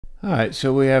Alright,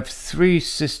 so we have three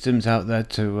systems out there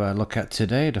to look at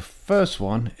today. The first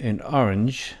one in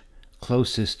orange,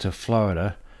 closest to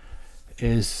Florida,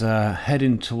 is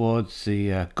heading towards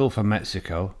the Gulf of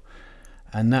Mexico,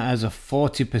 and that has a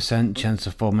 40% chance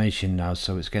of formation now,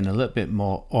 so it's getting a little bit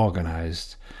more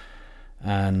organized.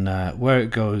 And where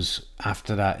it goes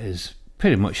after that is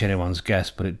pretty much anyone's guess,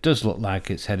 but it does look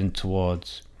like it's heading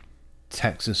towards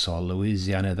Texas or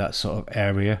Louisiana, that sort of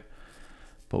area.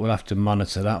 But we'll have to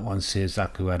monitor that one, see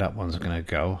exactly where that one's going to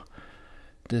go.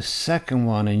 The second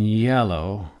one in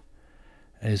yellow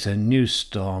is a new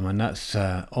storm, and that's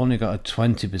only got a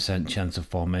 20% chance of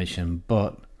formation,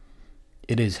 but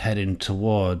it is heading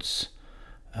towards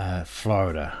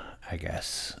Florida, I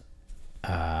guess.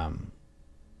 Then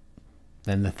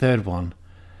the third one,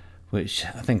 which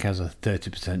I think has a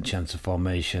 30% chance of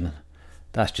formation,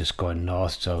 that's just going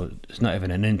north, so it's not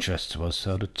even an interest to us.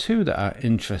 So the two that are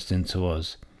interesting to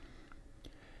us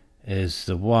is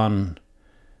the one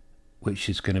which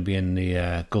is going to be in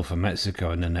the Gulf of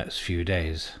Mexico in the next few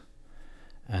days,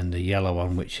 and the yellow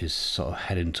one which is sort of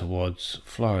heading towards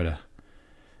Florida.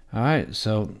 Alright,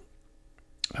 so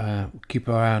keep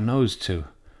our eye on those two.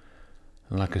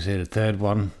 And like I say, the third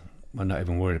one, we're not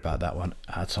even worried about that one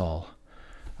at all.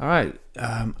 Alright,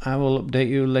 I will update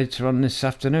you later on this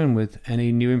afternoon with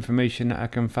any new information that I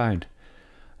can find.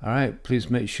 Alright,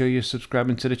 please make sure you're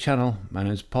subscribing to the channel. My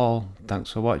name is Paul.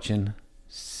 Thanks for watching.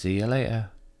 See you later.